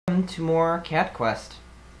on to more Cat Quest.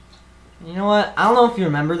 You know what? I don't know if you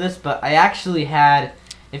remember this, but I actually had...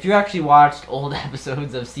 If you actually watched old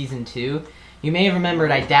episodes of Season 2, you may have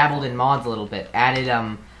remembered I dabbled in mods a little bit. I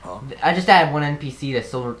just added one NPC to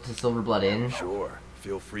Silverblood Inn. Sure.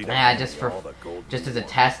 Feel free to just as a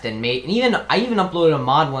test, and I even uploaded a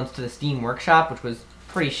mod once to the Steam Workshop, which was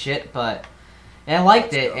pretty shit, but I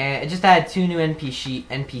liked it, and it just added 2 new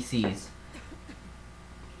NPCs.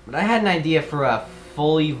 But I had an idea for a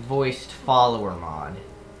fully voiced follower mod.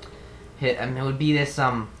 It would be this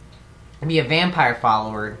it'd be a vampire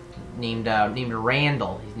follower named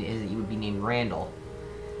Randall. He would be named Randall.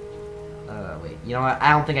 Wait, you know what?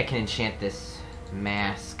 I don't think I can enchant this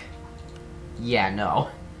mask. Yeah, no.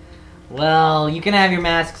 Well, you can have your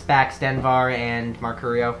masks back, Stenvar and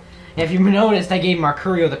Marcurio. And if you've noticed, I gave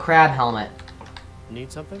Marcurio the crab helmet.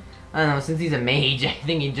 Need something? I don't know, since he's a mage, I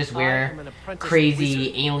think he'd just wear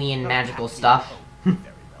crazy alien magical stuff. Very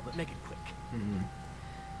well, but make it quick.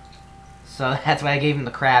 So that's why I gave him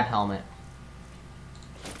the crab helmet.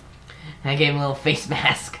 And I gave him a little face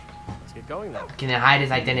mask. Let's get going then. Can hide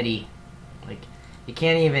his identity. Like, you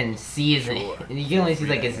can't even see his... You can only see,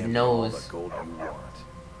 like, his nose.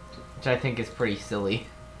 Which I think is pretty silly.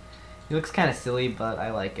 He looks kind of silly, but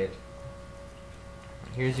I like it.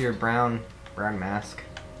 Here's your brown mask.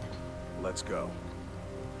 Let's go.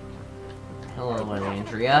 Hello,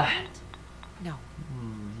 Andrea. No.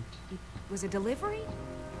 It was a delivery?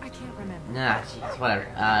 I can't remember. Nah, jeez, whatever.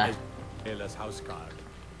 Ayla's house guard.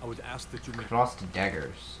 I would ask that you make Frost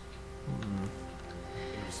daggers.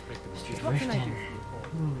 in respect of Mr. What can I do Drifting.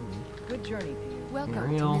 for you? Good journey to you. Welcome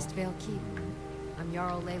Muriel. to Mistvale Keep. I'm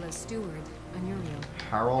Jarl Layla's steward, Anuriel.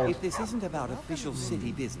 Harold. If this isn't about official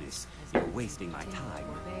city business, you're wasting my time.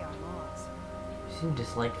 Obey our laws. You seem to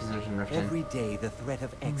dislike visitors in Riften. Every day, the threat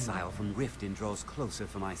of exile from Riften draws closer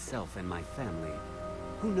for myself and my family.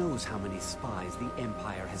 Who knows how many spies the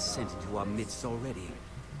Empire has sent into our midst already?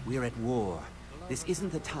 We're at war. This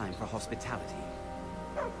isn't the time for hospitality.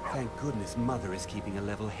 Thank goodness Mother is keeping a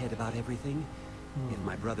level head about everything. If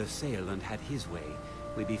my brother Saerlund had his way,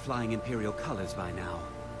 we'd be flying Imperial colors by now.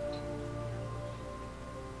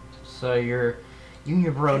 So you and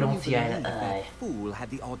your bro Can don't you see eye believe to that eye. fool had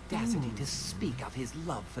the audacity to speak of his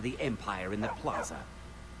love for the Empire in the plaza?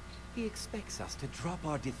 He expects us to drop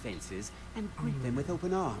our defenses and greet them with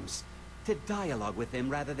open arms, to dialogue with them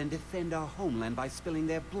rather than defend our homeland by spilling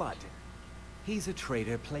their blood. He's a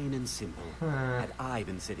traitor, plain and simple. Had I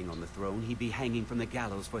been sitting on the throne, he'd be hanging from the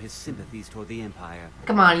gallows for his sympathies toward the Empire.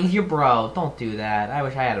 Come on, he's your bro. Don't do that. I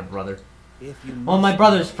wish I had a brother. If you Well, my must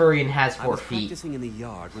brother's know, furry and has I 4 was feet. practicing in the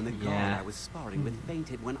yard when the guard Yeah. I was sparring with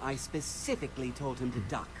fainted when I specifically told him to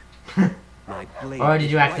duck. My blade Or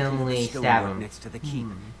did you was right accidentally in the stab stonework him? next to the keep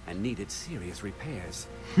and needed serious repairs.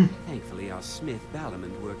 Thankfully, our smith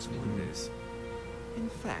Balamond works wonders. In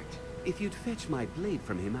fact, if you'd fetch my blade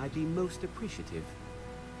from him, I'd be most appreciative.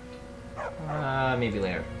 Maybe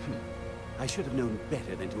later. I should have known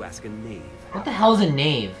better than to ask a knave. What the hell's a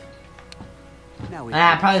knave? Now we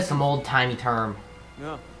Probably some old-timey term.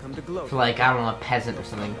 No, come to gloat. For, like, I don't know, a peasant or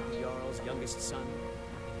something. Jarl's youngest son.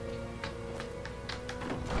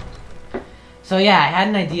 So yeah, I had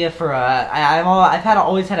an idea for I've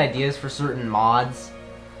always had ideas for certain mods,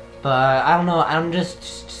 but I don't know. I'm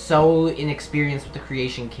just so inexperienced with the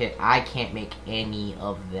creation kit. I can't make any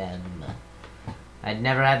of them. I'd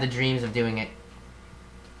never had the dreams of doing it.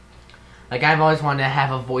 Like, I've always wanted to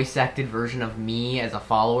have a voice-acted version of me as a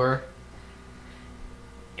follower,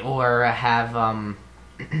 or have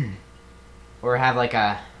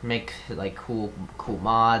make like cool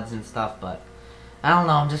mods and stuff, but I don't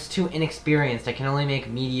know, I'm just too inexperienced. I can only make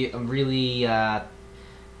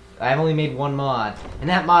I've only made one mod, and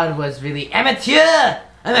that mod was really amateur!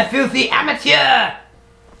 I'm a filthy amateur!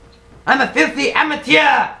 I'm a filthy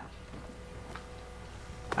amateur!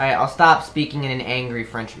 Alright, I'll stop speaking like an angry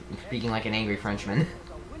Frenchman.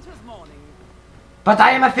 But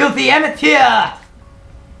I am a filthy amateur!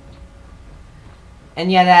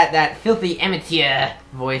 And yeah, that filthy amateur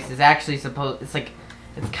voice is actually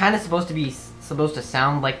it's kind of supposed to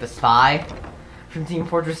sound like the spy from Team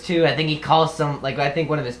Fortress 2. I think he calls I think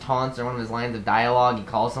one of his taunts or one of his lines of dialogue, he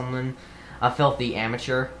calls someone a filthy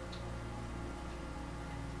amateur.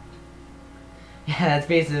 Yeah, that's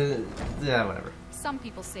basically, whatever. Some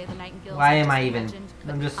people say the Nightingales. Why are am just I a even, legend,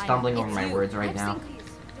 but I'm just stumbling over it's my you. words right I've now. seen these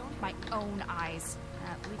with my own eyes.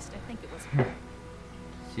 At least I think it was.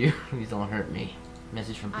 You, please don't hurt me.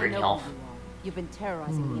 Message from I know Brynjolf. who you are. You've been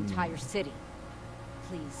terrorizing the entire city.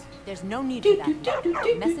 please. There's no need for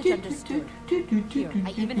that. Message understood. Here,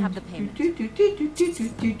 I even have the payment.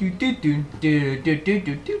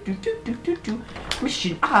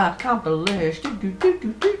 Mission accomplished.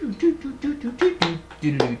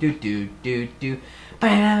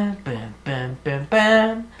 Bam, bam, bam, bam,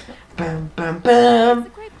 bam, bam, bam, bam, It's a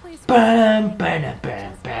great place. bam, bam,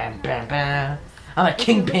 bam, bam, bam, bam. I'm a If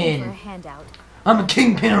you're looking for a kingpin. handout, I'm a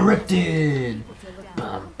kingpin of Rifted.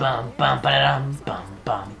 Bum bum bum ba-dum bum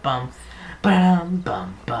bum bum ba-dum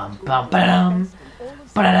bum bum bum ba-dum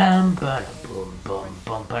ba-dum ba-dum bum bum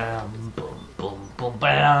bum ba-dum bum bum bum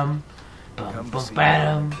ba-dum bum Come to bum see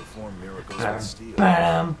ba-dum me perform miracles with steel.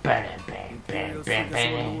 ba-dum ba-dum bam bam Imperial bam seekers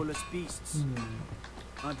are bam. lawless beasts.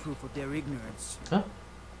 Not proof of their ignorance. Huh?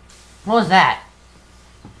 What was that?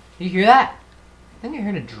 Did you hear that? I think I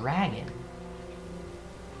heard a dragon.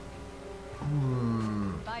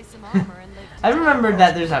 Buy some armor and live to I remembered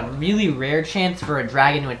that there's a really rare chance for a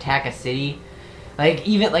dragon to attack a city. Like,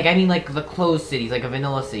 even, like, I mean, like, the closed cities, like a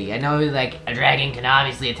vanilla city. I know, like, a dragon can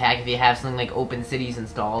obviously attack if you have something like open cities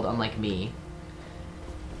installed, unlike me.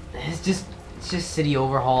 It's just city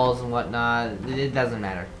overhauls and whatnot. It doesn't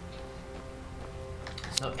matter.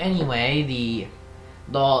 So, anyway,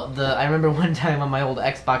 I remember one time on my old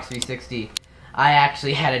Xbox 360, I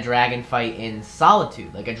actually had a dragon fight in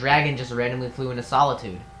Solitude. Like, a dragon just randomly flew into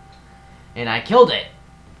Solitude. And I killed it.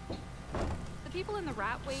 the people in the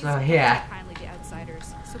rat ways. So, yeah. Kindly to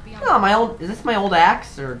outsiders. So be on Oh, is this my old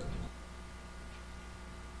axe, or?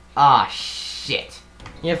 Ah, shit.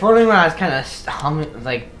 Yeah, for when I was kind of humming,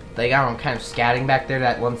 like, I don't know, kind of scatting back there,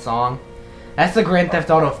 that one song. That's the Grand Theft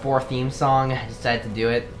Auto 4 theme song. I decided to do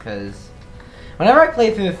it, because whenever I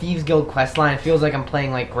play through the Thieves Guild questline, it feels like I'm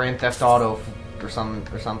playing, like, Grand Theft Auto or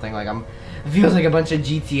something. Like, it feels like a bunch of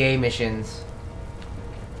GTA missions.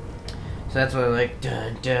 So that's what I'm like,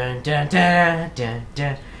 dun dun dun dun dun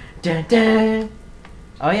dun dun dun.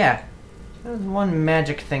 Oh yeah, there's one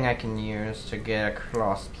magic thing I can use to get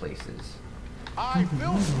across places. I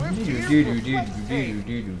Bill Swift here.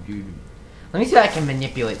 Let me see if I can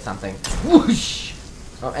manipulate something. Whoosh!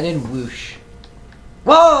 Oh, and then whoosh.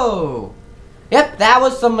 Whoa! Yep, that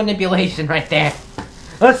was some manipulation right there.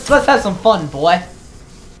 Let's have some fun, boy.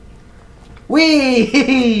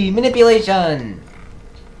 Whee! Manipulation.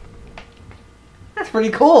 That's pretty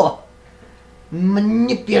cool.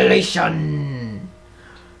 Manipulation.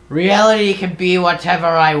 Reality can be whatever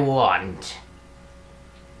I want.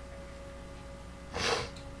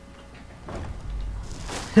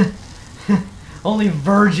 Only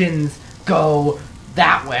virgins go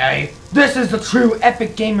that way. This is the true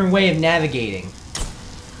epic gamer way of navigating.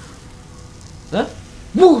 Huh?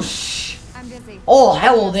 Whoosh! I'm busy. Oh,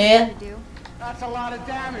 hello there. That's a lot of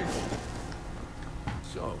damage.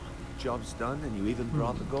 So, job's done and you even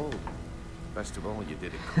brought the gold. Best of all, you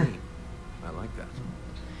did it clean. I like that.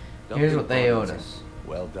 Here's Dumping what they owed bodies. us.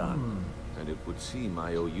 Well done. And it would seem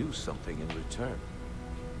I owe you something in return.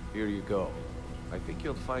 Here you go. I think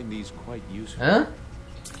you'll find these quite useful. Huh?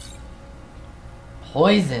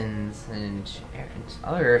 Poisons and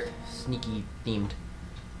other sneaky themed.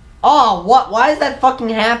 Oh, what? Why does that fucking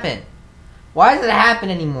happen? Why does it happen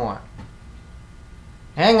anymore?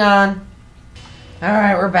 Hang on.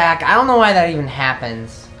 Alright, we're back. I don't know why that even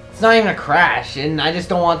happens. It's not even a crash, and I just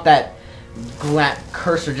don't want that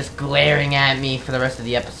cursor just glaring at me for the rest of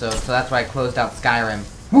the episode, so that's why I closed out Skyrim.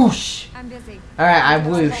 Whoosh! I'm busy. Alright, I That's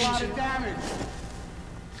a lot whooshed. of damage.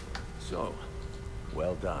 So,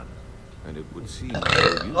 well done. And it would seem I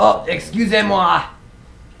owe you Oh, something. excusez-moi!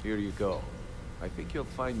 Here you go. I think you'll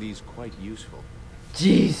find these quite useful.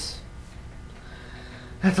 Jeez.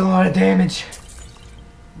 That's a lot of damage.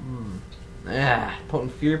 Ah,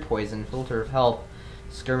 potent fear poison, filter of health,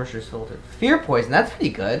 skirmisher's filter. Fear poison, that's pretty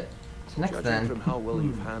good. What's next Judging then? from how well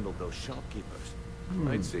you've handled those shopkeepers,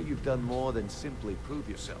 I'd say you've done more than simply prove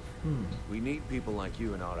yourself. We need people like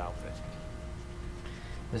you in our outfit.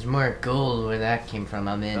 There's more gold where that came from,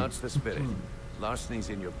 I'm in. That's the spirit. Larceny's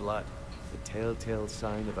in your blood. The telltale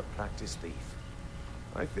sign of a practiced thief.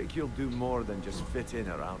 I think you'll do more than just fit in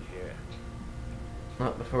around here.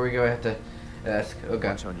 Well, before we go, I have to ask. Oh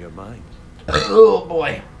god. What's on your mind? Oh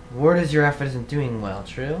boy. Word is your effort isn't doing well,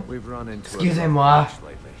 true? We've run into Excusez-moi.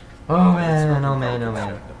 lately. Oh It's man, something oh I'm man, oh man.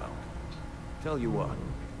 concerned about. Tell you what,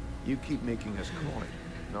 you keep making us coin,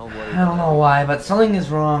 and I'll worry I don't about know why, but something is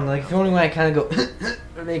wrong. Like, the only way I kind of go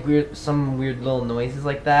or make some weird little noises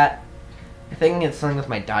like that. I think it's something with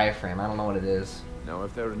my diaphragm. I don't know what it is. Now,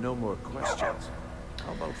 if there are no more questions,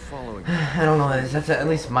 how about following? I don't know what it is. That's at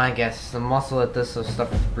least my guess. The muscle that does some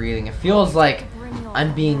stuff with breathing. It feels like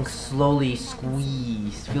I'm being slowly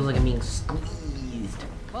squeezed. Feels like I'm being squeezed.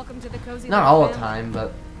 Welcome to the cozy. Not all the time,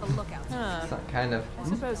 but A lookout. it's not kind of. I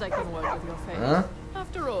suppose I can work with your face. Huh?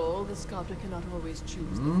 After all, the sculptor cannot always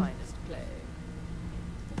choose the Hmm? finest clay.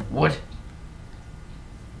 What?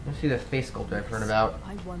 Let's see the face sculptor I've heard about.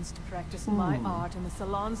 I once practiced my art in the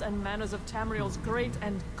salons and manners of Tamriel's great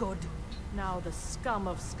and good. Now the scum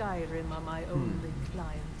of Skyrim are my only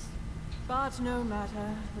clients. But no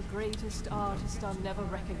matter, the greatest artists are never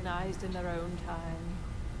recognized in their own time.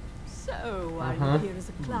 So, are you here as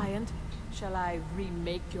a client? Shall I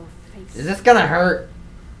remake your face? Is this gonna hurt?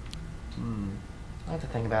 I have to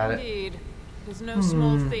think about it. Indeed. It is no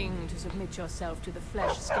small thing to submit yourself to the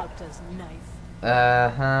flesh sculptor's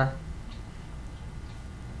knife.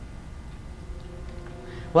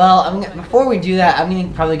 Well, before we do that, I'm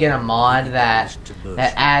gonna probably get a mod that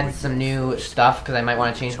adds some new stuff because I might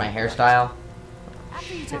want to change my hairstyle.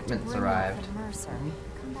 After you talk to Shipments Brynolf arrived. and Mercer,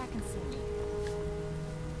 come back and see me.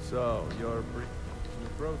 So, you're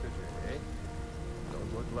protege, eh?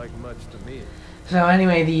 Don't look like much to me. So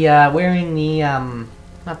anyway, the wearing the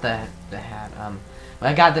not the hat.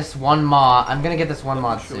 I got this one mod. I'm gonna get this one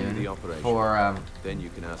mod show you soon the operation. for Then you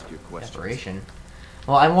can ask your questions. desperation.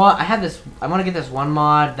 Well, I want to get this one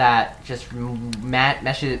mod that just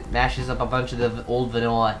mashes up a bunch of the old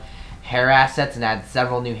vanilla hair assets and adds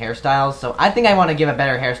several new hairstyles. So I think I want to give a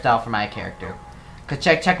better hairstyle for my character. Cause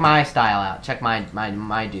check my style out. Check my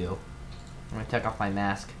do. I'm gonna take off my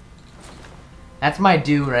mask. That's my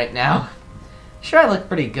do right now. Sure, I look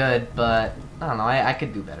pretty good, but I don't know. I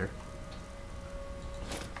could do better.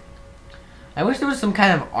 I wish there was some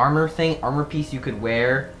kind of armor piece you could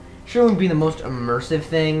wear. Sure, it wouldn't be the most immersive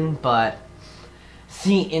thing, but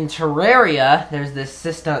see, in Terraria, there's this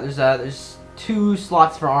system. There's 2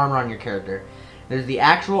 slots for armor on your character. There's the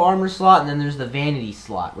actual armor slot, and then there's the vanity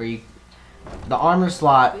slot, where the armor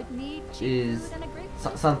slot is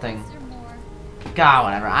something. God,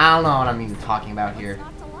 whatever. I don't know what I'm even talking about here.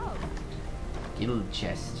 Guild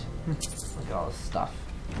chest. Look at all this stuff.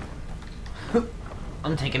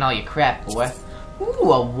 I'm taking all your crap, boy.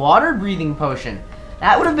 Ooh, a water breathing potion.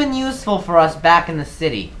 That would have been useful for us back in the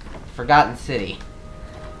city. Forgotten City.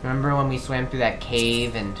 Remember when we swam through that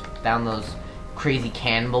cave and found those crazy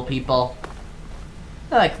cannibal people?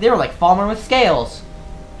 They were like Falmer with scales.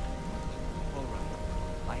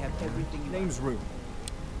 I have everything. Name's Rune.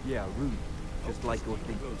 Yeah, Rudy. Just like your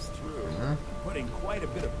thing. Goes through, putting quite a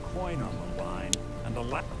bit of coin on the line,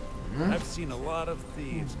 and I've seen a lot of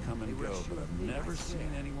thieves come and go, but I've never seen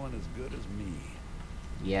anyone as good as me.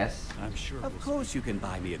 Yes. I'm sure. Of course you can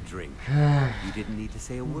buy me a drink. You didn't need to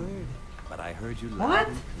say a word, but I heard you loud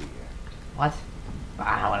and clear. What?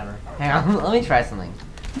 Ah, whatever. Hang on, let me try something.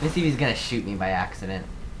 Let me see if he's gonna shoot me by accident.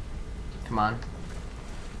 Come on.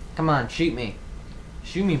 Come on, shoot me.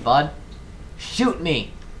 Shoot me, bud. Shoot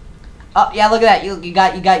me! Oh, yeah, look at that.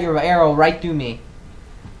 You got your arrow right through me.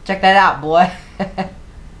 Check that out, boy.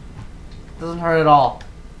 Doesn't hurt at all.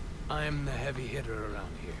 I'm the heavy hitter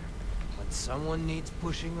around here. When someone needs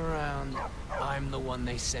pushing around, I'm the one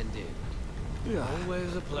they send in.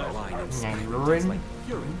 Always a pleasure. I know Skyrim Ruin. tastes like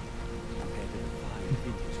urine compared to the fine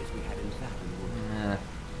vintages we had in Valen.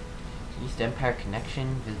 East Empire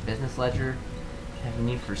Connection, his business ledger. Have a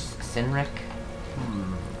need for Sinric.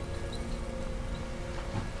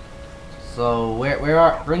 So where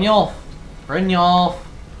are Brynolf? Brynolf.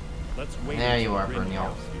 Let's wait There until you are, Brynjolf's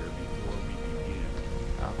Brynjolf. here before we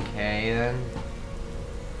begin. Okay then.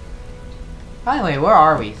 By the way, where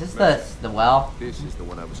are we? Is this the well? This is the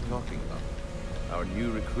one I was talking about. Our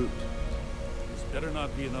new recruit. This better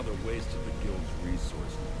not be another waste of the guild's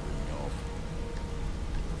resources, Brynjolf.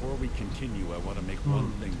 Before we continue, I want to make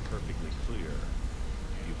one thing perfectly clear.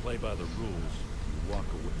 If you play by the rules, you walk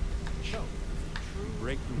away. You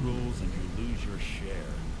break the rules and you lose your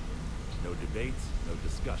share. No debates, no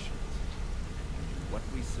discussions. What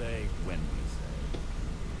we say, when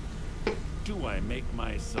we say. Do I make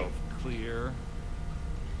myself clear?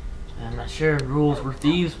 I'm not sure. Rules were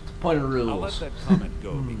thieves. What's the point of rules? I'll let that comment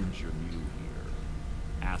go because you're new here.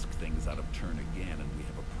 Ask things out of turn again and we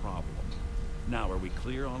have a problem. Now, are we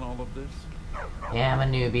clear on all of this? Yeah, I'm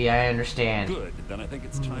a newbie. I understand. Good. Then I think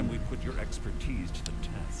it's time we put your expertise to the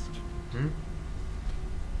test.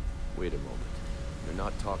 Wait a moment. You're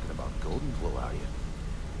not talking about Golden Glow, are you?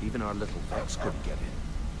 Even our little Vex couldn't get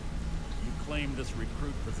in. You claim this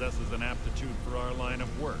recruit possesses an aptitude for our line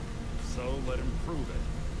of work, so let him prove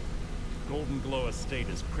it. Golden Glow Estate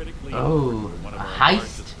is critically important for one of a our heist?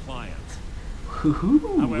 largest clients.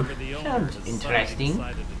 Hoo-hoo. However, the owner Sounds has interesting.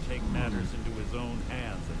 decided to take matters into his own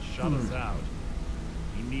hands and shut us out.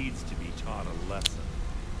 He needs to be taught a lesson.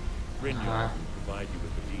 Brynjolf will provide you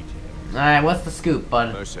with the details. Alright, what's the scoop,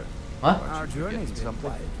 bud? Mercer, What? Our journey's been something?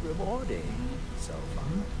 quite rewarding so far.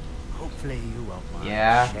 Hopefully you won't mind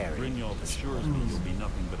Yeah. sharing. Brynjolf assures me you'll be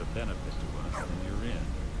nothing but a benefit to us, and you're in.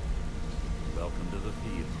 Welcome to the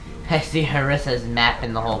Thieves Guild. I see Harissa's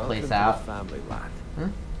mapping the whole Welcome place to out. the family, lad. Huh?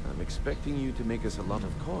 I'm expecting you to make us a lot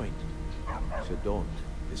of coin, so don't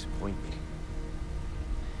disappoint me.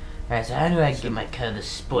 Alright, so how do I get my cut of the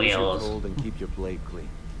Use your spoils? gold and keep your blade clean.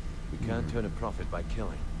 We can't turn a profit by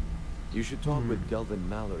killing. You should talk with Delvin,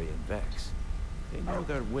 Mallory, and Vex. They know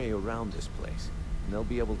their way around this place, and they'll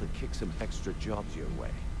be able to kick some extra jobs your way.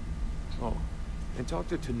 Oh, and talk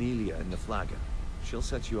to Tonelia in the Flagon. She'll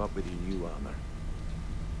set you up with your new armor.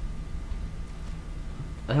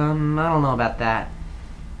 I don't know about that.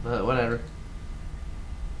 But whatever.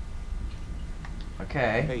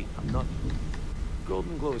 Okay. Hey, I'm not...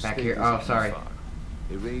 Golden Glow Back Estate here. isn't Oh, too sorry. far.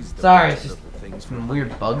 They raised the Sorry, right it's just little things some for weird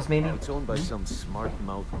money. bugs maybe? It's owned by some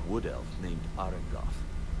smart-mouthed wood elf named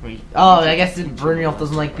Arengoth. Oh, I guess Brynjolf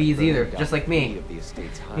doesn't like bees either, just like me. We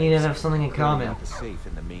need to have something in common.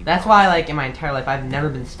 That's why, like, in my entire life, I've never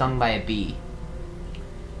been stung by a bee.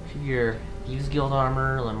 Figure, use guild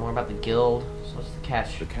armor, learn more about the guild. So what's the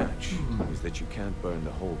catch? The catch is that you can't burn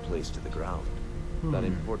the whole place to the ground. That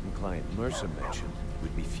important client Mercer mentioned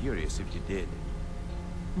would be furious if you did.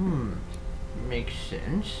 Makes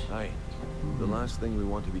sense. Aye. The last thing we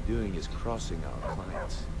want to be doing is crossing our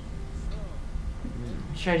clients.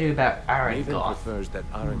 What should I do about Raven Arengoth? prefers that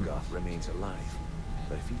Arengoth remains alive.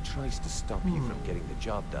 But if he tries to stop you from getting the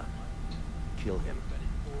job done, kill him.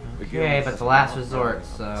 The guild Okay, has but it's a a last lot of resort, money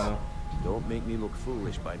on so... us. Don't make me look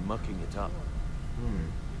foolish by mucking it up.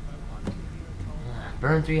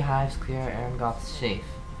 Burn 3 hives, clear Arengoth's safe.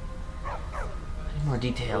 Any more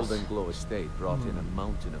details? Golden Glow Estate brought in a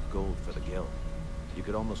mountain of gold for the guild. You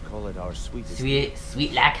could almost call it our sweetest.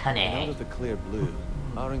 Sweet like Out honey. of the clear blue,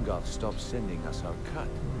 Arengoth stopped sending us our cut.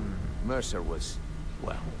 Mercer was,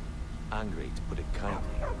 well, angry to put it kindly.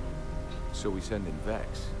 So we send in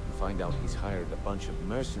Vex and find out he's hired a bunch of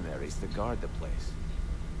mercenaries to guard the place.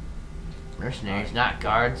 Mercenaries, not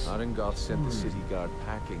guards. Arengoth sent the city guard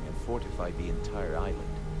packing and fortified the entire island.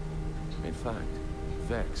 In fact,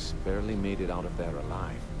 Vex barely made it out of there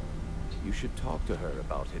alive. You should talk to her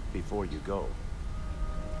about it before you go.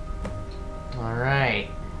 Alright.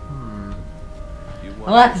 You want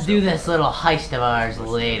We'll have to do yourself this little heist of ours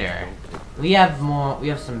later. We have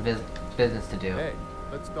some business to do. Hey,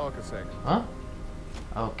 let's talk a second. Huh?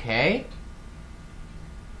 Okay.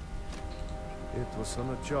 It was on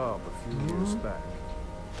a job a few years back.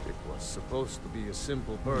 It was supposed to be a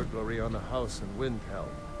simple burglary on a house in Windhelm.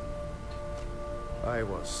 I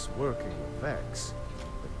was working with Vex,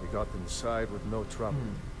 but we got inside with no trouble.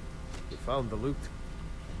 We found the loot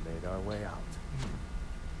and made our way out.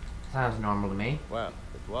 Sounds normal to me. Well,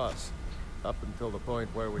 it was, up until the point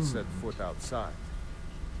where we set foot outside.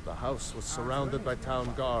 The house was surrounded by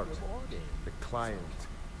town guard. The client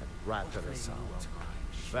had ratted us out.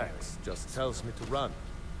 Vex just tells me to run.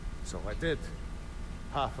 So I did.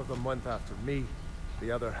 Half of them went after me,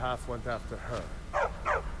 the other half went after her.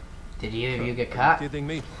 Did either of you get Are caught? you kidding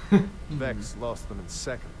me? Vex lost them in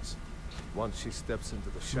seconds. Once she steps into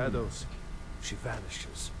the shadows, she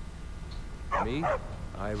vanishes. Me?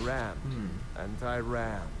 I ran. And I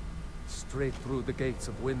ran. Straight through the gates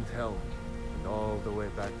of Windhelm and all the way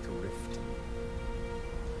back to Rift.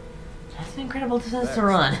 That's an incredible distance Vex to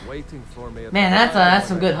run. was waiting for me at Man, the that's line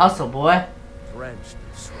some when good I hustle, boy. drenched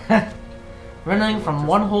in sweat. Running from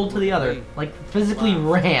one hole to the other, like physically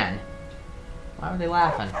ran. Why were they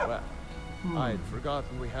laughing? Well, I'd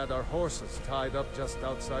forgotten we had our horses tied up just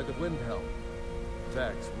outside of Windhelm.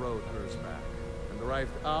 Vex rode hers back and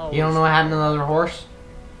arrived hours. You don't know what happened to the other horse?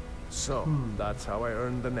 So, that's how I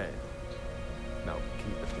earned the name. Now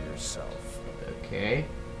keep it to yourself. Okay.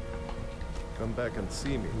 Come back and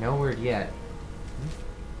see me. No word yet.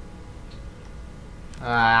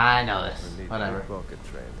 I know this. I need Whatever. bucket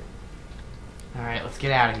training. Alright, let's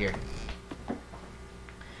get out of here.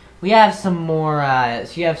 We have some more,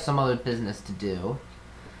 so you have some other business to do.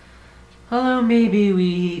 Although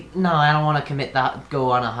maybe no, I don't want to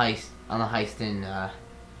go on a heist in,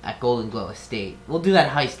 at Golden Glow Estate. We'll do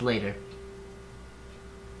that heist later.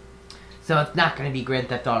 So it's not going to be Grand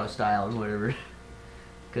Theft Auto style or whatever.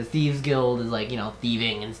 Because Thieves Guild is like, you know,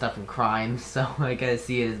 thieving and stuff and crimes. So I gotta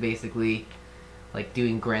see it as basically like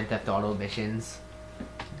doing Grand Theft Auto missions.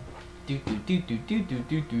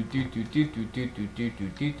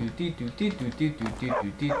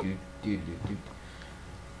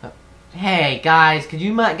 Hey guys, could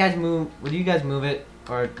you guys move? Would you guys move it,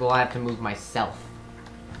 or will I have to move myself?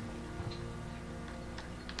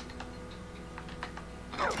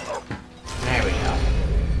 There we go.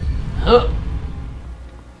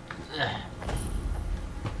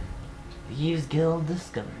 skill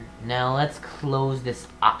discovered. Now let's close this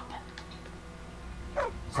up.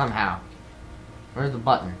 Somehow. Where's the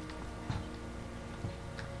button?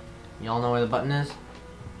 Y'all know where the button is?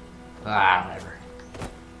 Ah, whatever.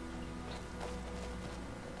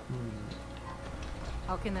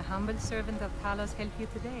 How can a humble servant of Talos help you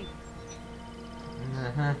today?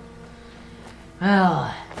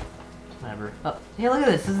 Well, whatever. Oh, hey, look at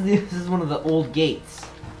this. This is one of the old gates.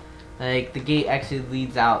 Like, the gate actually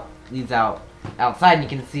leads out outside, and you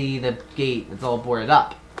can see the gate. It's all boarded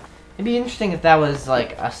up. It'd be interesting if that was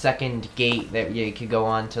like a second gate that you could go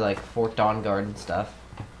on to like Fort Dawnguard and stuff.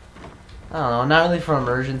 I don't know, not really for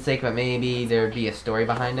immersion's sake, but maybe there'd be a story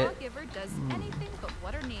behind it. Lawgiver does anything but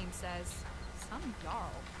what her name says. Some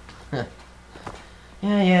jarl.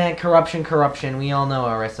 Yeah, corruption. We all know,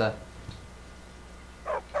 Arissa.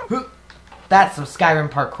 That's some Skyrim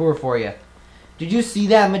parkour for you. Did you see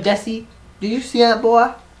that, Medesi? Did you see that,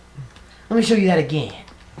 boy? Let me show you that again.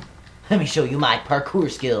 Let me show you my parkour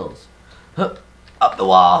skills. Up the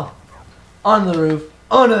wall. On the roof.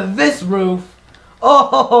 Onto this roof.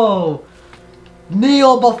 Oh!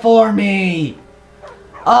 Kneel before me.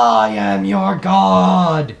 I am your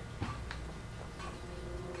god.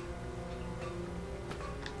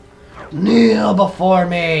 Kneel before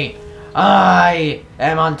me. I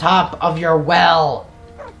am on top of your well.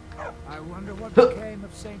 I wonder what became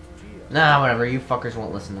of Saint Geo. Nah, whatever. You fuckers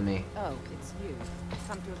won't listen to me. Oh, it's you.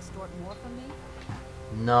 Come to extort more from me?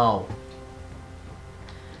 No.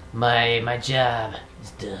 My job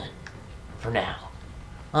is done. For now.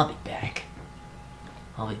 I'll be back.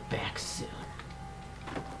 I'll be back soon.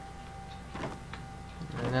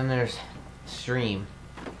 And then there's stream.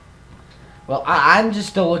 Well, I'm just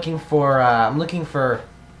still looking for, I'm looking for,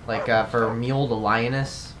 like, for Mule the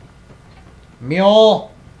Lioness.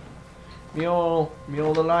 Mule the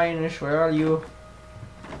Lioness, where are you?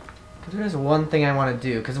 Because there's one thing I want to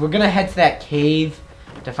do. Because we're going to head to that cave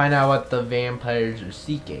to find out what the vampires are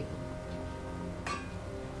seeking.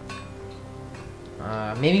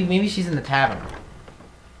 Maybe she's in the tavern.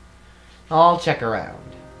 I'll check around.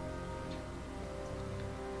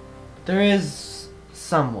 There is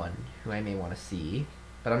someone who I may want to see,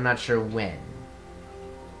 but I'm not sure when.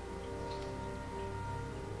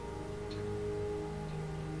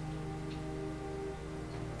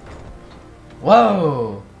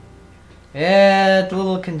 Whoa! Yeah, it's a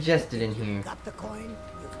little congested in here. Got the coin?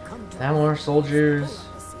 You've come to That more soldiers.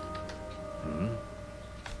 Hmm?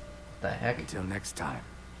 The heck? Until next time.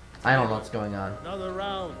 I don't know what's going on. Another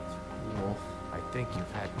round. Wolf. I think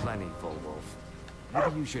you've had plenty, Full Wolf.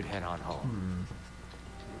 Maybe you should head on home.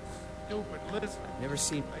 Stupid, listen. Never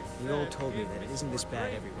seen. The old told me that it isn't this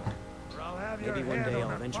bad everywhere. I'll have Maybe your one head day on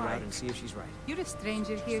I'll a venture out pike. and see if she's right. You're a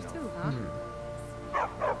stranger here too, huh?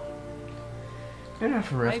 You're not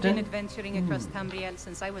from I've been Riften. adventuring across Tamriel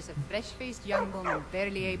since I was a fresh-faced young woman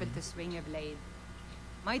barely able to swing a blade.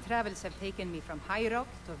 My travels have taken me from High Rock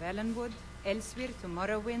to Valenwood, elsewhere to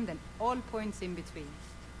Morrowind, and all points in between.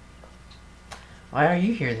 Why are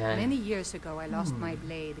you here then? Many years ago, I lost my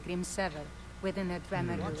blade, Grimsever, within a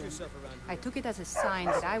Dwemer ruin. I took it as a sign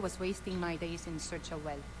that I was wasting my days in search of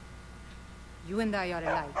wealth. You and I are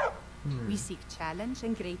alike. We seek challenge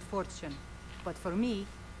and great fortune. But for me,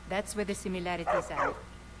 that's where the similarities are.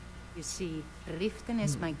 You see, Riften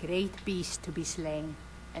is my great beast to be slain,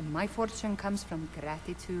 and my fortune comes from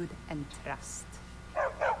gratitude and trust.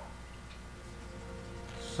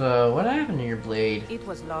 So, what happened to your blade? It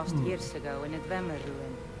was lost years ago in a Dwemer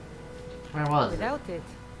ruin. Where was it? Without it,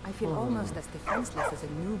 I feel almost as defenseless as a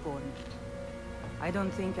newborn. I don't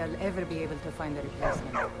think I'll ever be able to find a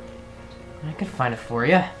replacement. I could find it for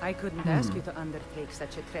you. I couldn't ask you to undertake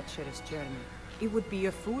such a treacherous journey. It would be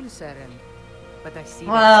a fool's errand. But I see.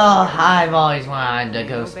 Well, I've always wanted to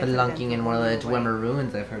go spelunking in one of the Dwemer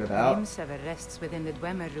ruins I've heard about. Grimsever rests within the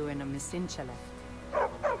Dwemer ruin of Mesinchalef.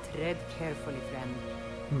 Tread carefully, friend.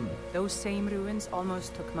 Those same ruins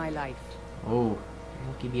almost took my life. Oh,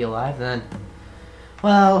 lucky be alive then.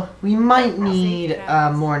 Well, we might need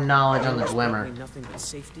more knowledge on the Dwemer. Nothing but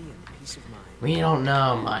safety and peace of mind. We don't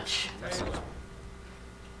know much.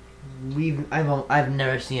 I've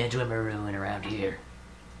never seen a Dwemer ruin around here.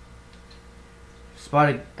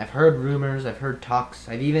 I've heard rumors, I've heard talks,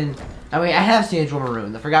 I have seen a Dwemer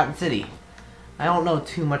ruin, the Forgotten City. I don't know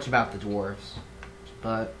too much about the dwarves,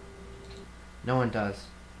 but no one does.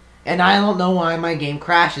 And I don't know why my game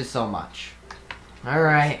crashes so much.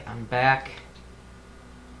 Alright, I'm back.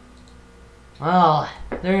 Well,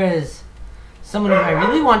 there is someone who I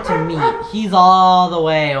really want to meet. He's all the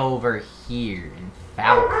way over here in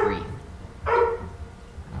Falkreath. I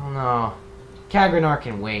don't know. Kagrenar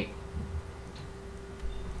can wait.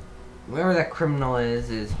 wherever that criminal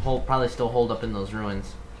is probably still holed up in those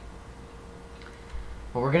ruins.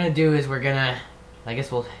 What we're gonna do is I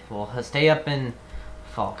guess we'll stay up in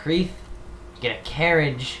Falkreath, get a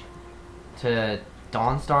carriage to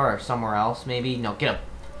Dawnstar or somewhere else maybe. No, get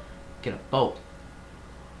a boat.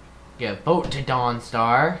 Get a boat to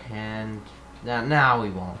Dawnstar, and now we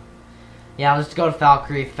won't. Yeah, let's go to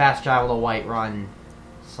Falkreath, fast travel to Whiterun,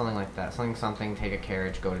 something like that. Something, take a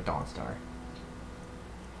carriage, go to Dawnstar.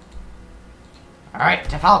 Alright,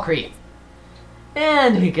 to Falkreath.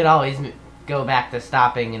 And we could always go back to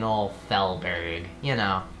stopping in old Fellberg, you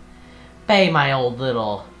know. Pay my old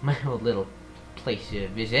little place to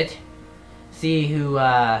visit. See who,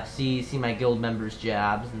 see my guild members'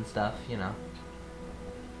 jobs and stuff, you know.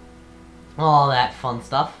 All that fun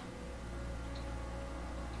stuff.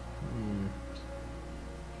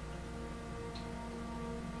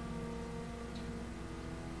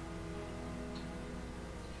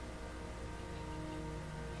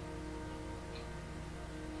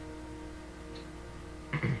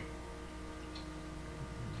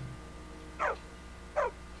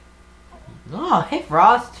 Oh, hey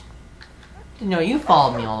Frost. Didn't know you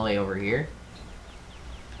followed me all the way over here.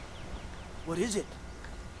 What is it?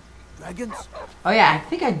 Dragons? Oh yeah, I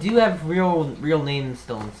think I do have real names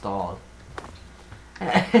still installed.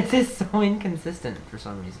 It's just so inconsistent for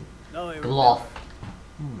some reason. No, I Gloth.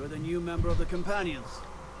 You're the new member of the companions.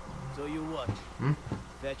 So you what?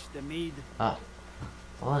 Fetch the mead. What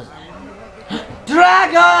was that?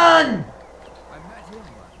 Dragon!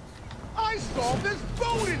 I saw this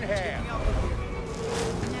boat in half!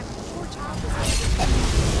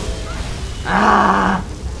 Ah!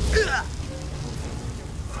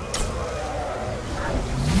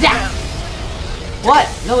 Zap! What?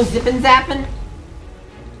 No zippin' zappin'?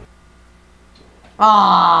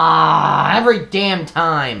 Ah! Every damn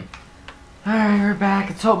time. Alright, we're back.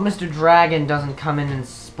 Let's hope Mr. Dragon doesn't come in and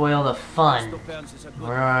spoil the fun.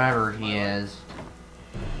 Wherever he is.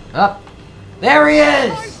 Up! There he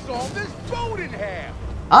is! I saw this boat in half!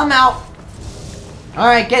 I'm out!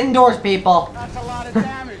 Alright, get indoors, people. That's a lot of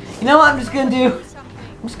damage. You know what I'm just gonna do?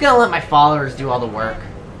 I'm just gonna let my followers do all the work.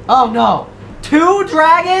 Oh no! 2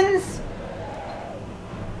 dragons?!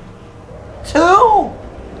 2?!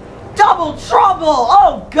 Double trouble!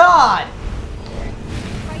 Oh god!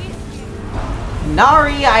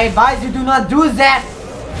 Nari, I advise you do not do that!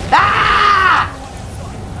 Ah!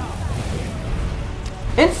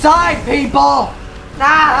 Inside, people!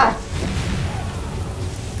 Ah!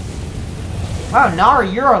 Wow, Nari,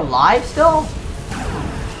 you're alive still?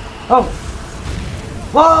 Oh!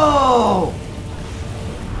 Whoa!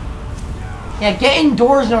 Yeah, get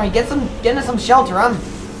indoors, Nari. Get into some shelter. I'm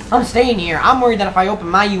staying here. I'm worried that if I open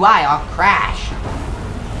my UI, I'll crash.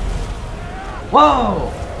 Whoa!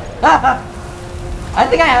 I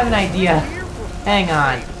think I have an idea. Hang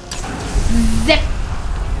on. Zip!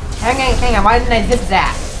 Hang on. Why didn't I zip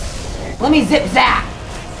zap? Let me zip zap!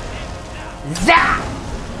 Zap!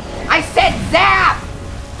 I said zap!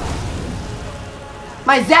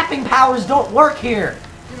 My zapping powers don't work here.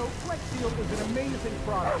 You know, Flex Seal is an amazing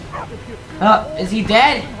product. Is he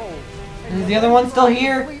dead? Is the other one still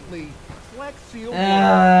here?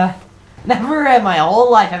 Never in my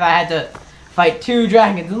whole life have I had to fight 2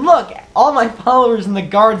 dragons. And look, all my followers and the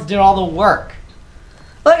guards did all the work.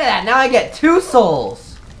 Look at that, now I get 2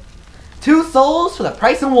 souls. 2 souls for the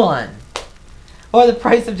price of 1. Or the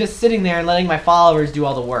price of just sitting there and letting my followers do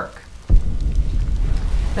all the work.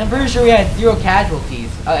 I'm pretty sure we had 0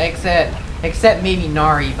 casualties, except maybe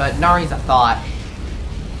Nari, but Nari's a thought.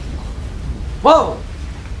 Whoa!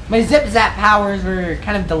 My zip zap powers were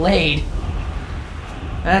kind of delayed.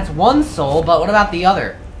 And that's 1 soul, but what about the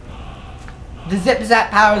other? The zip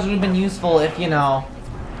zap powers would have been useful if, if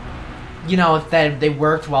they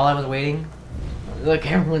worked while I was waiting. Look,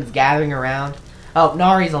 everyone's gathering around. Oh,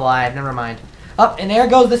 Nari's alive, never mind. Up, and there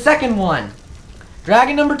goes the second one.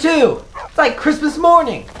 Dragon number 2. It's like Christmas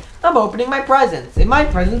morning. I'm opening my presents. And my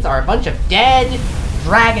presents are a bunch of dead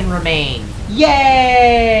dragon remains.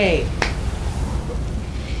 Yay!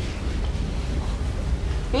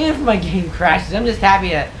 Even if my game crashes, I'm just happy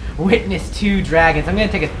to witness 2 dragons. I'm going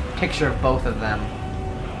to take a picture of both of them.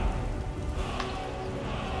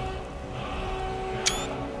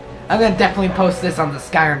 I'm going to definitely post this on the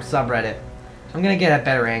Skyrim subreddit. I'm going to get a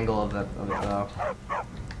better angle of it though.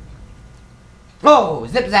 Oh!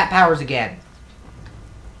 Zip zap powers again.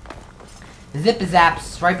 Zip zap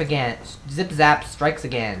stripe again. Zip zap strikes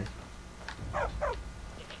again.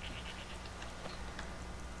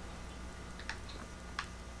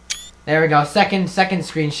 There we go. Second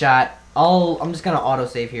screenshot. I'm just gonna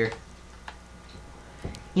autosave here.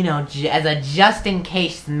 you know, as a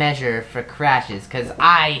just-in-case measure for crashes, because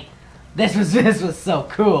this was so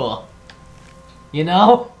cool. You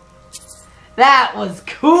know? That was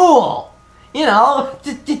cool! You know?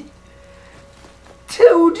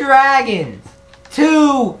 2 dragons!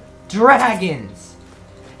 2 dragons!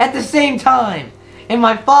 At the same time! And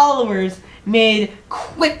my followers made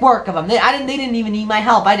quick work of them. They didn't even need my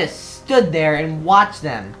help. I just stood there and watched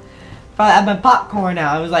them. I had my popcorn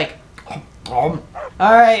out. I was like,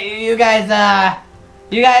 alright, you guys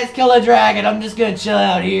kill a dragon. I'm just gonna chill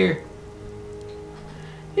out here.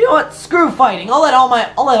 You know what? Screw fighting. I'll let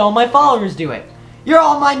all my followers do it. You're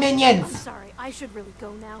all my minions. I'm sorry. I should really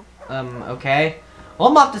go now. Okay. Well,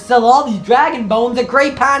 I'm off to sell all these dragon bones at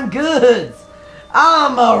Great Pine Goods.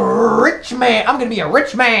 I'm a rich man. I'm gonna be a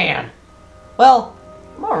rich man. Well,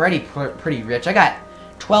 I'm already pretty rich. I got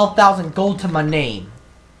 12,000 gold to my name.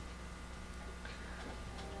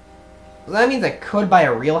 So that means I could buy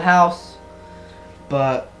a real house,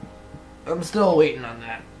 but I'm still waiting on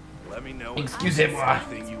that. Let me know. Excusez-moi.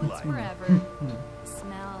 Forever.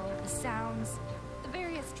 Smell, the sounds, the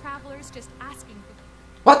various travelers just asking for.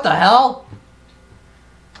 What the hell?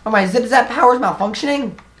 Are my zip-zap powers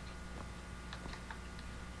malfunctioning?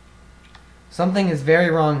 Something is very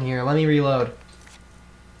wrong here. Let me reload.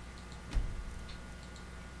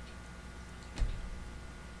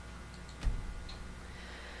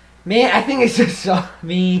 Man, I think it's just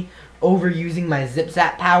me overusing my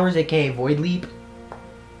zip-zap powers, aka Void Leap.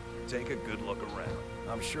 Take a good look around.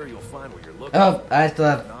 I'm sure you'll find what you're looking Oh, for. I still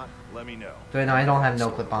have... If not, let me know. But no, I don't have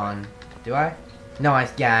no clip on. Do I? No,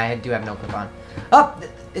 yeah, I do have no clip on. Oh,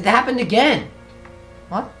 it happened again.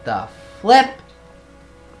 What the flip?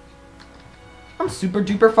 I'm super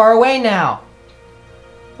duper far away now.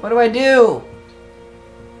 What do I do?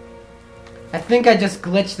 I think I just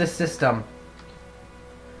glitched the system.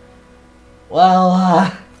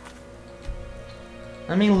 Well,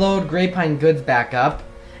 let me load Great Pine Goods back up,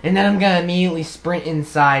 and then I'm gonna immediately sprint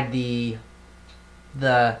inside get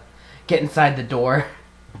inside the door.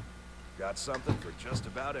 Got something for just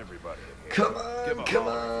about everybody. Come on, Give 'em come all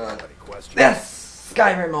if you on. have any questions. Yes!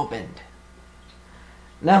 Skyrim opened.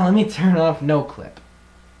 Now let me turn off no clip.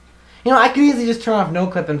 You know, I could easily just turn off no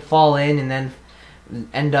clip and fall in and then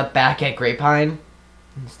end up back at Great Pine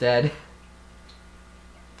instead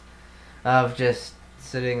of just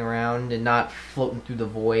sitting around and not floating through the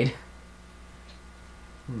void.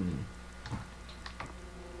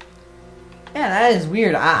 Yeah, that is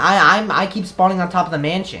weird. I keep spawning on top of the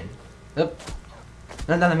mansion. Oop.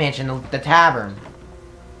 Not the mansion, the tavern.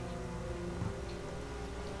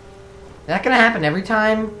 Is that gonna happen every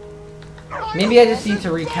time? Maybe I just need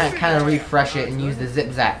to kind of refresh it and use the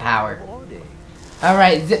zip-zap power.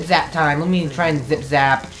 Alright, zip-zap time. Let me try and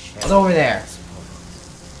zip-zap. It's over there.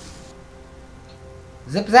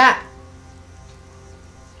 Zip-zap!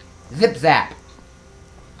 Zip-zap!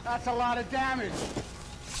 That's a lot of damage.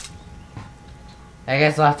 I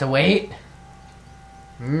guess I'll have to wait.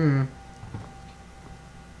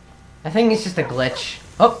 I think it's just a glitch.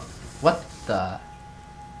 Oh! What the...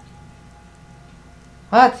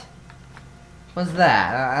 What? What's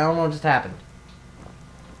that? I don't know what just happened.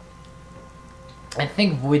 I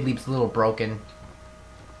think Void Leap's a little broken.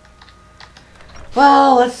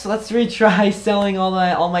 Well, let's retry selling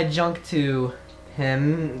all my junk to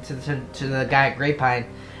him, to the guy at Great Pine.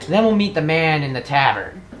 And then we'll meet the man in the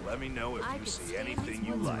tavern. Let me know if you see anything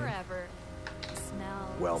you like.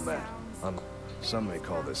 Smell, Well met. Some may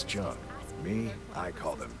call this junk. Me, I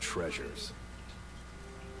call them treasures.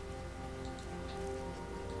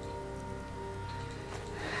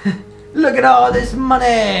 Look at all this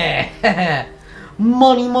money!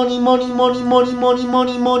 Money, money, money, money, money, money,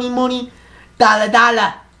 money, money, money. Dollar,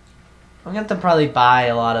 dollar. I'm gonna have to probably buy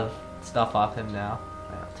a lot of stuff off him now.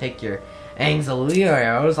 I'll take your Angelier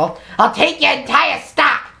arrows. I'll take your entire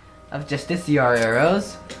stock of Justiciar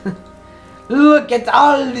arrows. Look at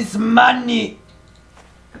all this money.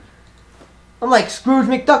 I'm like Scrooge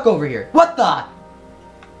McDuck over here. What the?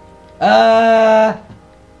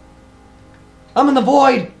 I'm in the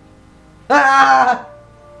void. Ah!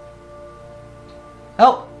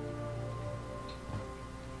 Help!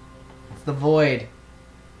 It's the void.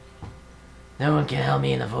 No one can help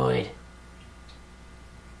me in the void.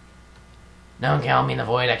 No one can help me in the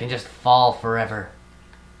void. I can just fall forever.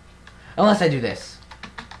 Unless I do this.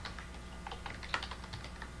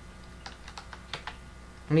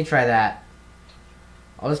 Let me try that.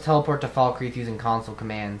 I'll just teleport to Falkreath using console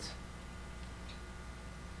commands.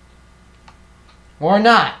 Or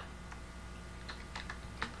not.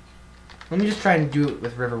 Let me just try and do it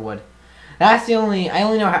with Riverwood. That's the only... I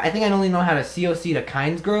think I only know how to COC to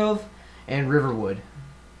Kynesgrove and Riverwood.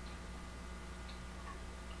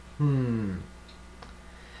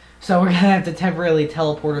 So we're gonna have to temporarily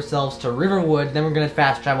teleport ourselves to Riverwood, then we're gonna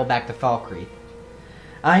fast travel back to Falkreath.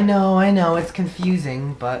 I know, it's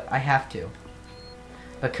confusing, but I have to.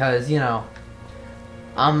 Because, you know,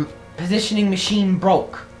 positioning machine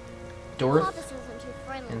broke. Dorth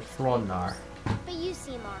and Throdnar. But you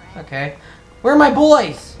seem alright. Okay. Where are my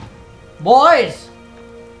boys? Boys!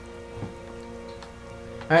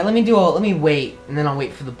 Alright, let me wait, and then I'll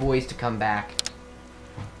wait for the boys to come back.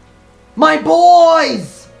 My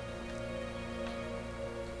boys!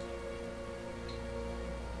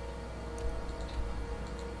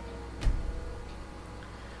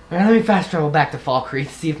 Alright, let me fast travel back to Falkreath,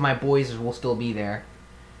 see if my boys will still be there.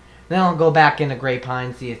 Then I'll go back into Grey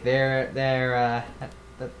Pine, see if they're at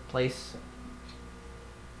that place.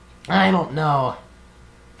 I don't know.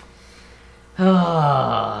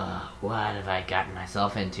 Oh, what have I gotten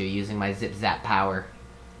myself into using my zip-zap power?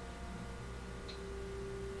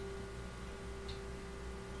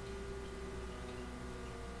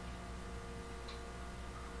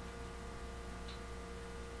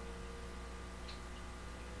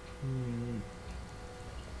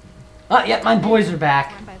 Oh, yeah, my boys are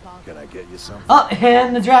back. Can I get you something? Oh,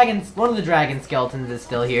 and one of the dragon skeletons is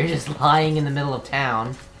still here, just lying in the middle of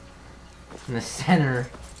town. In the center.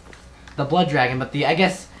 The blood dragon, but I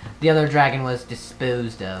guess the other dragon was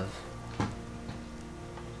disposed of.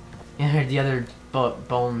 Yeah, the other pile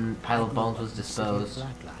of bones was disposed.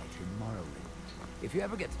 If you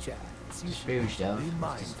ever get the chance, Disposed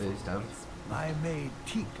of. My maid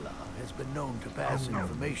Tikla has been known to pass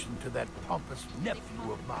information to that pompous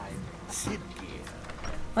nephew of mine, Sidgear.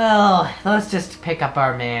 Well, let's just pick up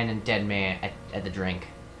our man and dead man at the drink.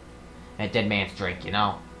 At dead man's drink, you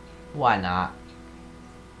know? Why not?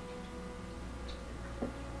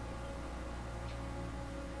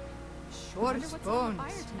 Short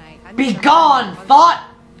bones. Be gone, thought!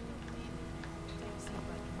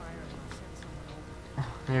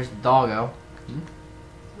 There's the doggo.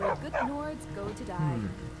 Where good Nords go to die.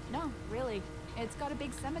 No, really. It's got a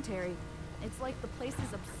big cemetery. It's like the place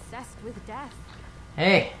is obsessed with death.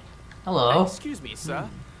 Hey. Hello. Excuse me, sir.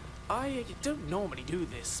 I don't normally do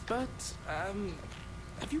this, but,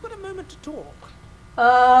 have you got a moment to talk?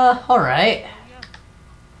 Alright.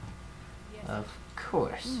 Of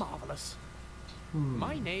course. Marvelous.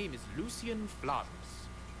 My name is Lucian Flavius.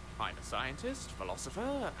 I'm a scientist,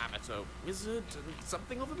 philosopher, amateur wizard, and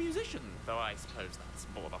something of a musician, though I suppose that's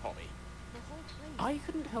more the hobby. I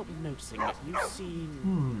couldn't help noticing that you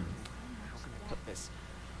seem... how can I put this?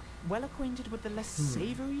 Well acquainted with the less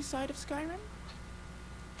savory side of Skyrim?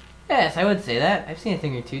 Yes, I would say that. I've seen a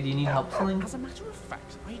thing or two. Do you need help with something? As a matter of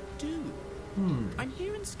fact, I do. I'm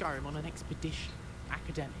here in Skyrim on an expedition,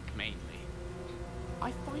 academic mainly.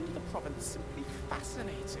 I find the province simply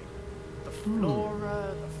fascinating. The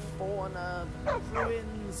flora, the fauna, the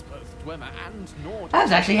ruins, both Dwemer and Nord. I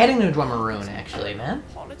was actually heading to Dwemer actually, man.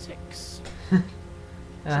 Politics.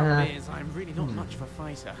 Trouble is, I'm really not much of a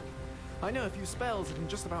fighter. I know a few spells and can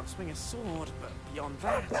just about swing a sword, but beyond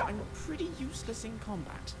that, I'm pretty useless in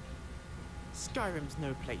combat. Skyrim's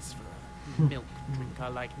no place for a milk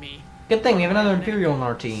drinker like me. Good thing we have another Imperial on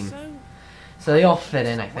our team. So they all fit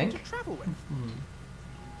in, I think.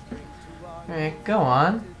 Alright, go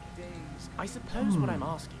on. I suppose what I'm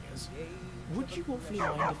asking is, would you awfully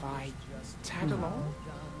mind if I tag along?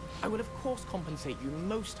 I will of course compensate you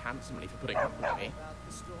most handsomely for putting up with me.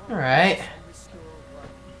 Alright.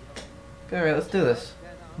 Alright, let's do this.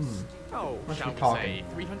 Oh, What's shall we we talking? say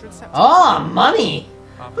 300 septims? Oh, money!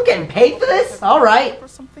 I'm getting paid for this? Alright. For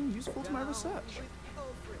something useful to my research.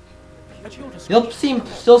 You'll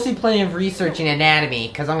still see plenty of research in anatomy,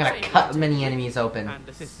 because I'm going to cut many enemies open. And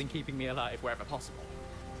assist in keeping me alive wherever possible.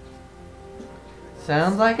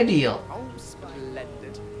 Sounds like a deal. Oh,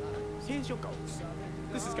 splendid. Here's your goals.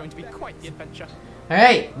 This is going to be quite the adventure.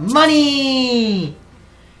 Alright, money!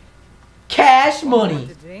 Cash money!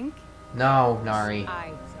 No, Nari.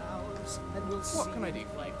 What can I do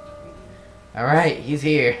for you? Alright, he's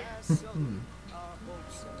here.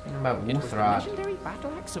 What about It was the Wuthrod? legendary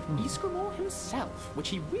battle axe of Ysgramor himself, which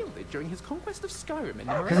he wielded during his conquest of Skyrim in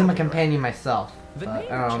the Because I'm a companion myself. The But name I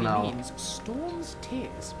don't actually know. means Storm's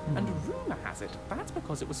Tears, and rumour has it that's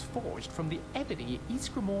because it was forged from the ebony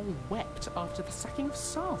Ysgramor wept after the sacking of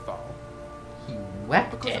Sarthal. He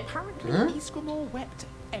wept Because it. apparently Huh? Ysgramor wept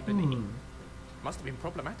ebony. Must have been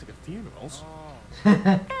problematic at funerals.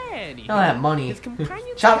 Anyhow, He'll have money. his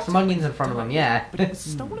companions Chop kept some onions in front of him, yeah. but it was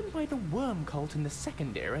stolen by the worm cult in the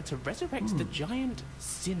Second Era to resurrect the giant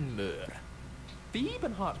Sinmur. The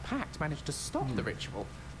Ebenheart Pact managed to stop the ritual,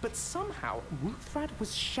 but somehow Wuthrad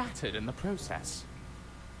was shattered in the process.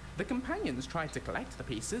 The companions tried to collect the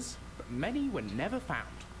pieces, but many were never found.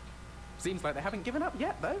 Seems like they haven't given up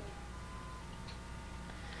yet, though.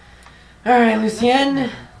 Alright,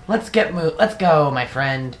 Lucien. Let's go, my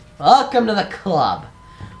friend. Welcome to the club.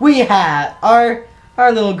 We have our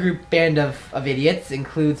little group band of idiots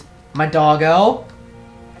includes my doggo.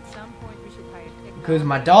 Includes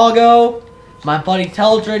my doggo, my buddy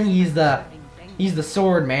Teldrin, he's the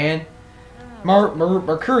sword man.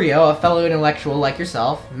 Mercurio, a fellow intellectual like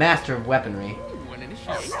yourself, master of weaponry.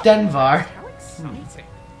 Stenvar.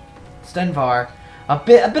 Stenvar, a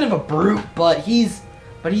bit of a brute, but he's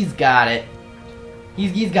got it.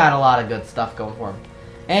 He's got a lot of good stuff going for him.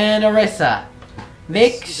 And Orisa,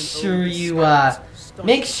 make sure you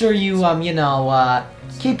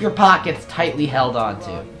keep your pockets tightly held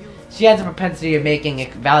onto. She has a propensity of making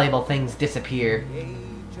valuable things disappear.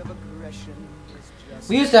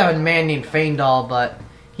 We used to have a man named Faendal, but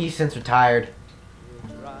he's since retired.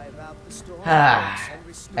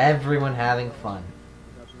 Everyone having fun.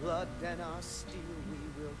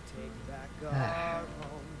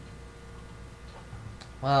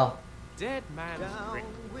 Well. Dead Man's Ring.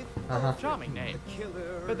 Charming name.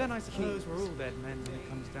 But then I suppose we're all dead men when it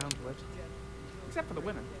comes down to it. Except for the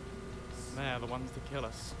women. They're the ones that kill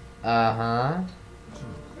us.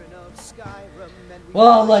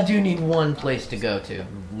 Well, I do need one place to go to,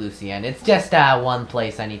 Lucien. It's just one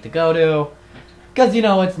place I need to go to. Because, you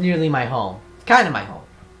know, it's nearly my home. It's kind of my home.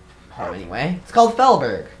 Home, anyway. It's called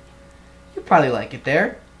Fellberg. You'll probably like it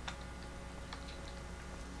there.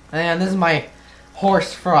 And this is my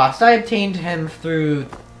horse Frost. I obtained him through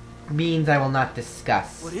means I will not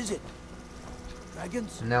discuss. What is it?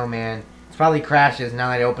 Dragons? No, man. It's probably crashes now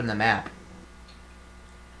that I open the map.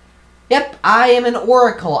 Yep, I am an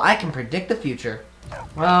oracle. I can predict the future.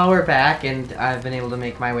 Well, we're back, and I've been able to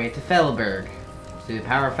make my way to Fellberg through the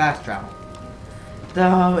power of fast travel.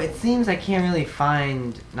 Though, it seems I can't really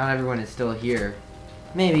find... Not everyone is still here.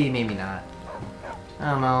 Maybe, maybe not.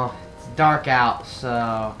 I don't know. It's dark out,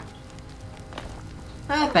 so...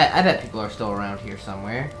 I bet people are still around here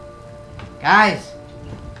somewhere. Guys!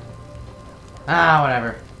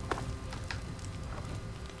 Whatever.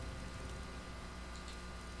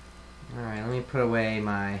 Alright, let me put away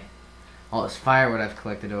all this firewood I've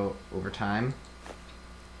collected over time.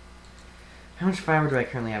 How much firewood do I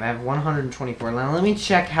currently have? I have 124. Now let me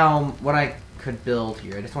check what I could build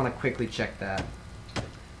here. I just want to quickly check that.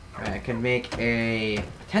 Alright, I could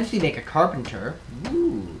potentially make a carpenter.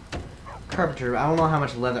 Ooh. Carpenter. I don't know how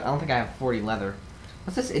much leather. I don't think I have 40 leather.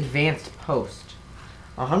 What's this advanced post?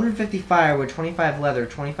 150 firewood, 25 leather,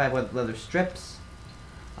 25 leather strips.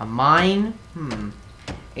 A mine.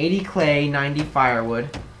 80 clay, 90 firewood,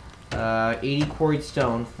 80 quarried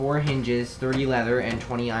stone, 4 hinges, 30 leather, and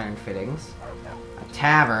 20 iron fittings. A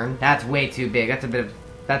tavern. That's way too big. That's a bit of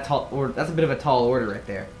a tall order right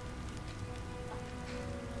there.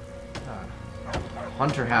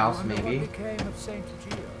 Hunter house, maybe.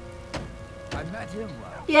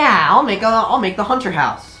 Yeah, I'll make the hunter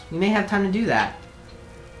house. You may have time to do that.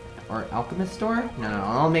 Or alchemist store? No,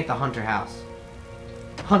 I'll make the hunter house.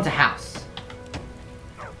 Hunter house.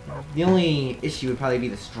 The only issue would probably be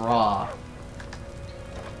the straw.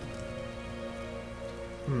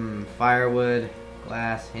 Firewood,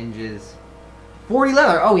 glass, hinges. 40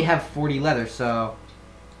 leather! Oh, we have 40 leather, so...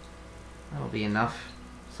 that'll be enough.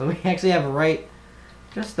 So we actually have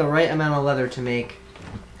just the right amount of leather to make...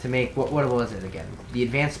 what was it again? The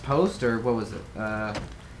advanced post, or what was it? What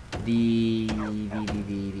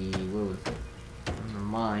was it?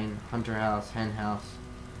 Mine, hunter house, hen house.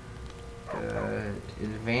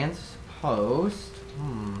 Advanced post.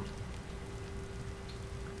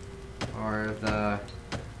 Or the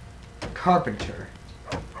carpenter.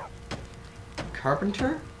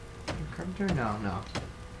 Carpenter? Carpenter? No.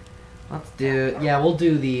 Let's do. Yeah, we'll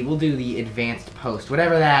do the advanced post,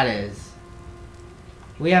 whatever that is.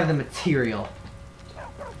 We have the material,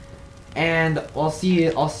 and I'll see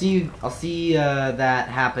that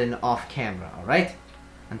happen off camera. All right.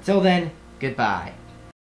 Until then, goodbye.